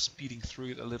pardon me for speeding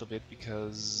through it a little bit,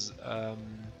 because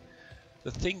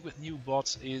the thing with new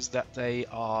bots is that they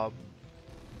are,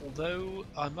 although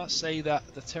I must say that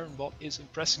the Terran bot is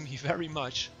impressing me very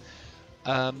much,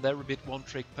 they're a bit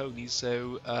one-trick ponies,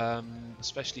 so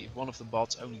especially if one of the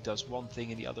bots only does one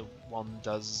thing and the other one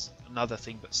does another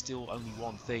thing, but still only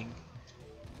one thing,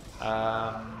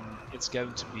 it's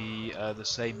going to be the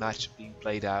same match being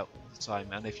played out all the time.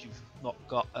 And if you've not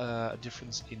got a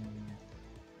difference in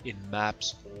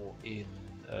maps or in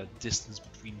distance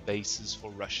between bases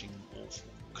for rushing or for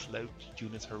cloaked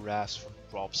unit harass for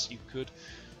drops, you could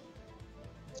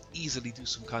easily do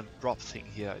some kind of drop thing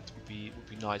here. It would be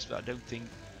nice, but I don't think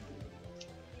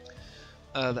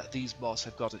that these bots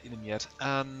have got it in them yet.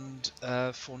 And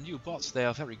for new bots, they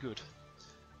are very good.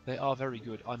 They are very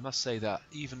good, I must say that.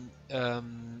 Even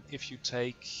if you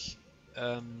take,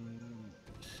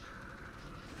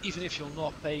 even if you're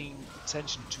not paying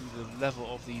attention to the level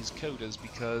of these coders,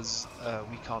 because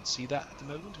we can't see that at the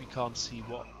moment. We can't see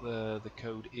what the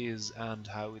code is and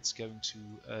how it's going to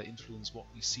influence what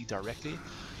we see directly.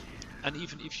 And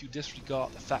even if you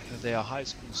disregard the fact that they are high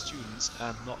school students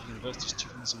and not university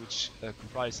students, which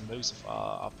comprise the most of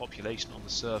our population on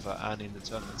the server and in the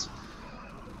tournaments,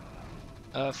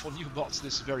 for new bots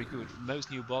this is very good.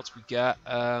 Most new bots we get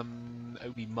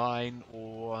only mine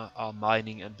or are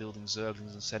mining and building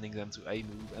zerglings and sending them to a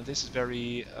move, and this is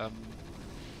very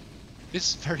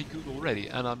good already.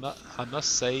 And I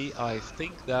must say I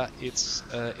think that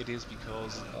it is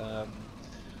because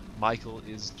Michael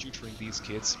is tutoring these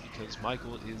kids, because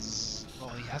Michael is, well,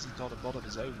 he hasn't got a bot of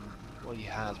his own. Well, he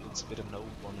has, but it's a bit of an old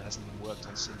one. It hasn't been worked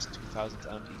on since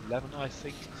 2011, I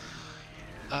think.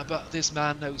 But this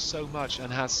man knows so much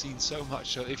and has seen so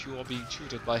much, so if you are being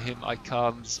tutored by him, I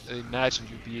can't imagine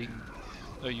you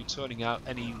turning out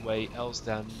any way else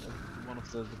than one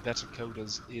of the better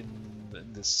coders in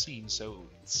this scene. So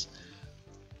it's,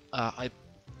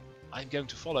 I'm going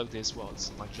to follow this. Well,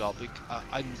 it's my job.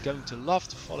 I'm going to love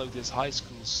to follow this high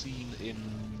school scene in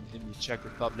the Czech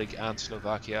Republic and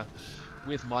Slovakia,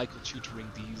 with Michael tutoring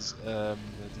these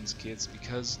kids,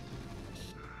 because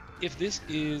if this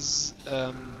is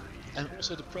and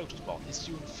also the Protoss bot is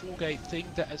doing a 4-gate thing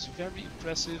that is very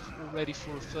impressive already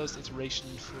for a first iteration,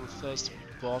 for a first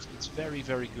bot. It's very,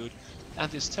 very good.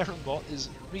 And this Terran bot is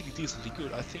really decently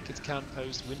good. I think it can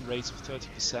post win rates of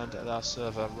 30% at our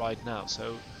server right now.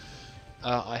 So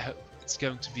I hope it's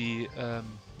going to be,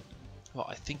 well,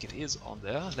 I think it is on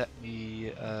there. Let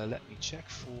me check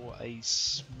for a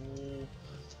small.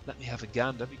 Let me have a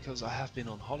gander, because I have been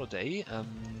on holiday, and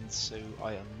so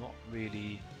I am not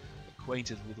really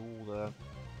acquainted with all the.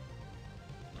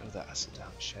 Oh, that's a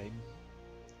damn shame.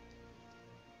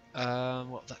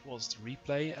 Well, that was the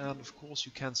replay, and of course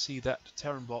you can see that the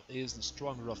Terran bot is the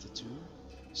stronger of the two.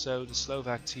 So the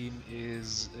Slovak team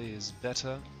is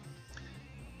better,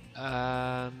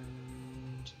 and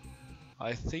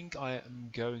I think I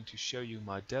am going to show you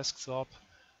my desktop,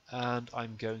 and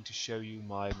I'm going to show you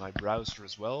my browser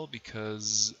as well,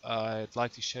 because I'd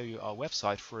like to show you our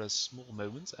website for a small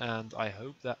moment, and I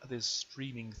hope that this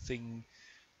streaming thing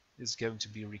is going to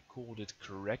be recorded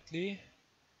correctly.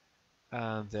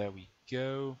 And there we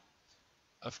go.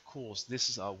 Of course, this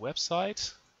is our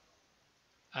website,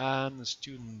 and the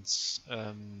students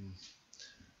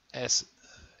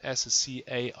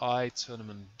SSCAIT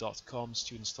tournament.com,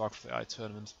 student StarCraft AI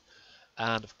tournament.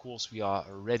 And of course we are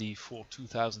ready for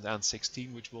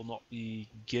 2016, which will not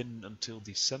begin until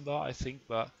December, I think,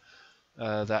 but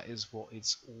that is what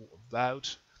it's all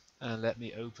about. And let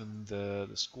me open the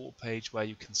score page, where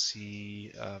you can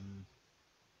see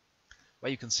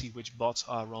which bots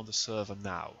are on the server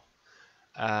now.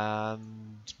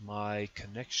 And my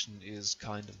connection is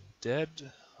kind of dead.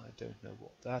 I don't know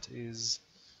what that is.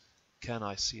 Can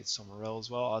I see it somewhere else?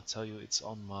 Well, I'll tell you, it's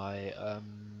on my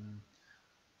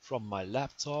from my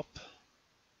laptop,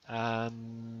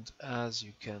 and as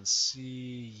you can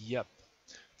see, yep,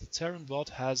 the Terran bot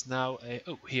has now a,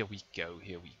 oh, here we go.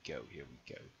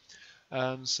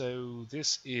 So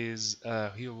this is,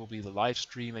 here will be the live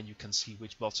stream, and you can see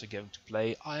which bots are going to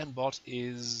play. Ironbot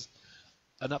is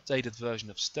an updated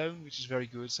version of Stone, which is very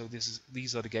good. So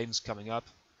these are the games coming up.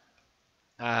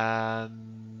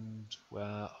 And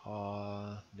where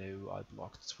are, no, I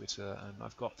blocked Twitter, and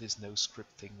I've got this no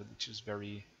script thing, which is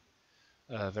very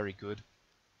very good,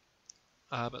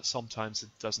 but sometimes it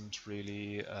doesn't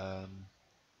really.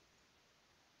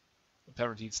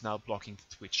 Apparently it's now blocking the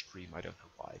Twitch stream, I don't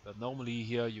know why, but normally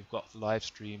here you've got the live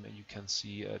stream, and you can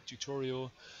see a tutorial,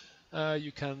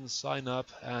 you can sign up,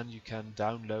 and you can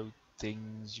download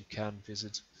things, you can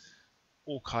visit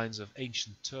all kinds of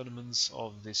ancient tournaments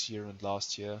of this year and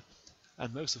last year,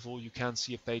 and most of all you can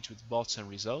see a page with bots and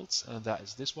results, and that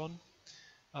is this one.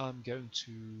 I'm going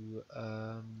to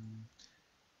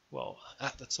well,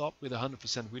 at the top with a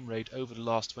 100% win rate over the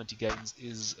last 20 games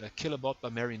is Killerbot by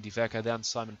Marian Diveka, then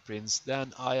Simon Prince,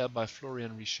 then Aya by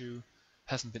Florian Richoux.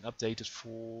 Hasn't been updated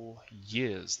for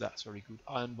years, that's very good.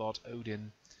 Ironbot,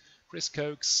 Odin, Chris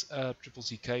Cokes, Triple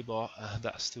ZK bot,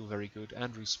 that's still very good.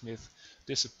 Andrew Smith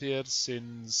disappeared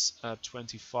since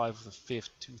 25 of the 5th,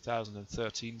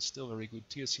 2013, still very good.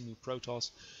 TSCMU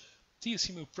Protoss.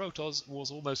 TSCMU Protoss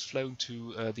was almost flown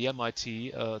to the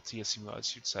MIT, TSCMU I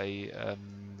should say,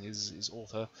 his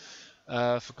author,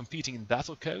 for competing in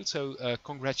battle code, so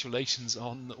congratulations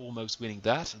on almost winning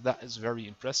that. That is very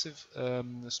impressive,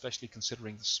 especially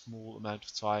considering the small amount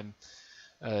of time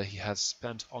he has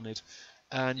spent on it.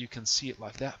 And you can see it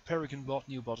like that. Peregrine bot,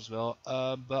 new bot as well,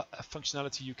 but a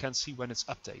functionality you can see when it's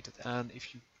updated. And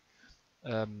if you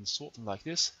sort them like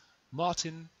this,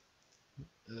 Martin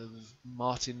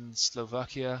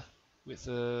Slovakia with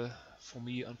a, for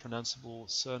me, unpronounceable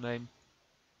surname,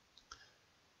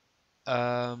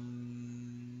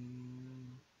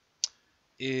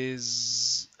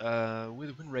 is with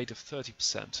a win rate of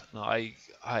 30%. Now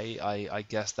I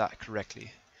guessed that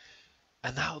correctly.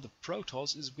 And now the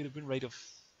Protoss is with a win rate of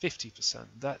 50%.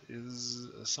 That is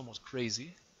somewhat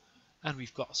crazy. And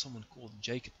we've got someone called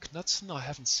Jacob Knudsen. I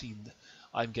haven't seen.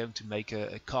 I'm going to make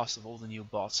a cast of all the new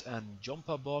bots. And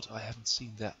Jumper bot, I haven't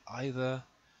seen that either.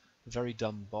 A very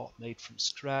dumb bot made from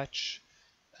scratch.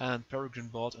 And Peregrine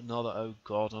bot, another, oh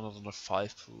god, another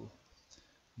 5 pool.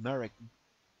 Marek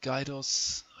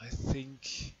Gaidos, I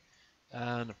think.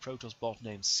 And a Protoss bot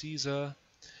named Caesar.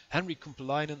 Henry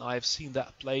Kumpelainen, I have seen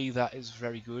that play, that is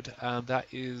very good, and that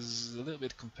is a little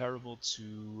bit comparable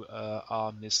to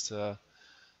our Mr.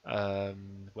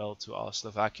 Well, to our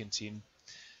Slovakian team,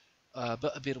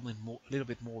 but a little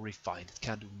bit more refined. It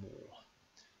can do more.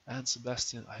 And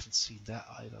Sebastian, I haven't seen that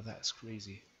either. That is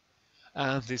crazy.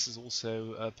 And this is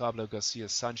also Pablo Garcia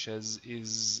Sanchez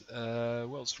is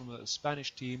well, it's from a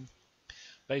Spanish team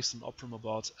based on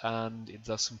Oprimabot, and it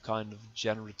does some kind of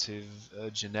generative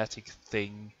genetic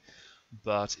thing,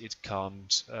 but it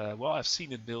can't. Well, I've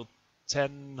seen it build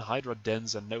 10 Hydra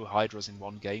dens and no Hydras in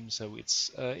one game, so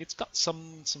it's got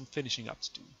some finishing up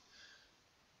to do.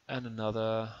 And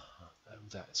another. Oh,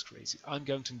 that is crazy. I'm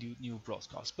going to do new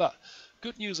broadcast. But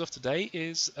good news of today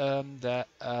is that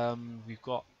we've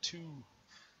got 2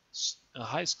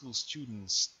 high school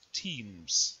students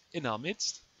teams in our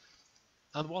midst.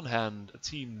 On one hand, a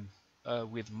team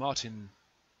with Martin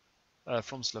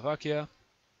from Slovakia,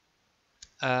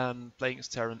 and playing as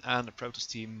Terran, and a Protoss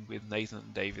team with Nathan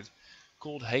and David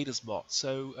called Hadersbot.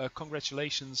 So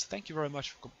congratulations, thank you very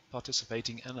much for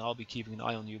participating, and I'll be keeping an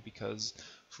eye on you because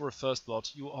for a first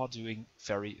bot you are doing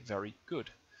very, very good.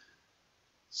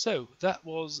 So that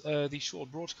was the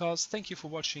short broadcast. Thank you for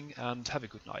watching and have a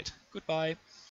good night. Goodbye.